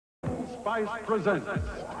Spice presents the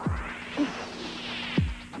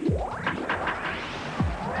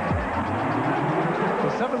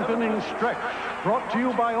seventh inning stretch, brought to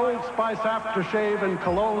you by Old Spice Aftershave and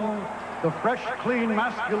Cologne, the fresh, clean,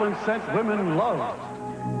 masculine scent women love.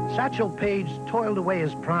 Satchel Paige toiled away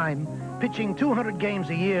his prime, pitching 200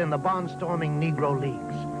 games a year in the barnstorming Negro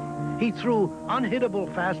Leagues. He threw unhittable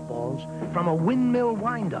fastballs from a windmill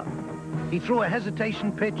windup. He threw a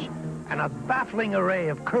hesitation pitch and a baffling array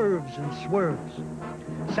of curves and swerves.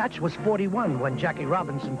 Satch was 41 when Jackie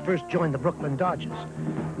Robinson first joined the Brooklyn Dodgers.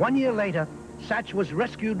 1 year later, Satch was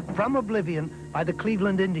rescued from oblivion by the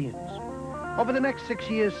Cleveland Indians. Over the next 6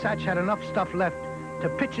 years, Satch had enough stuff left to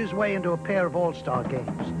pitch his way into a pair of all-star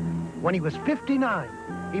games. When he was 59,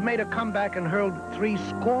 he made a comeback and hurled 3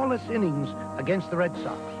 scoreless innings against the Red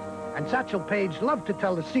Sox. And Satchel Paige loved to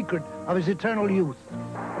tell the secret of his eternal youth.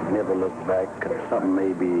 Never look back, 'cause something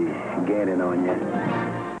may be gaining on you.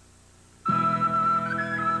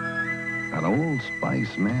 An Old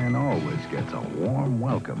Spice man always gets a warm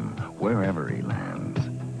welcome wherever he lands.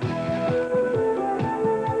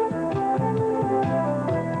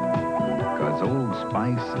 Because Old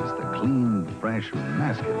Spice is the clean, fresh,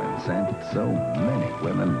 masculine scent so many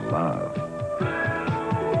women love.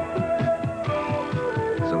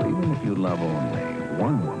 So even if you love only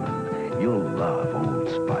one woman, you'll love Old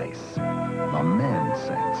Spice, the men's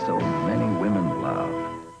scent so many women love.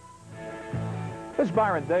 This is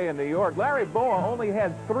Byron Day in New York. Larry Bowa only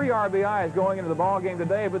had 3 RBIs going into the ballgame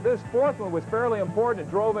today, but this 4th one was fairly important.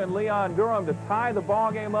 It drove in Leon Durham to tie the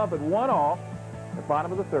ballgame up at 1-all at the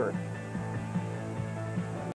bottom of the 3rd.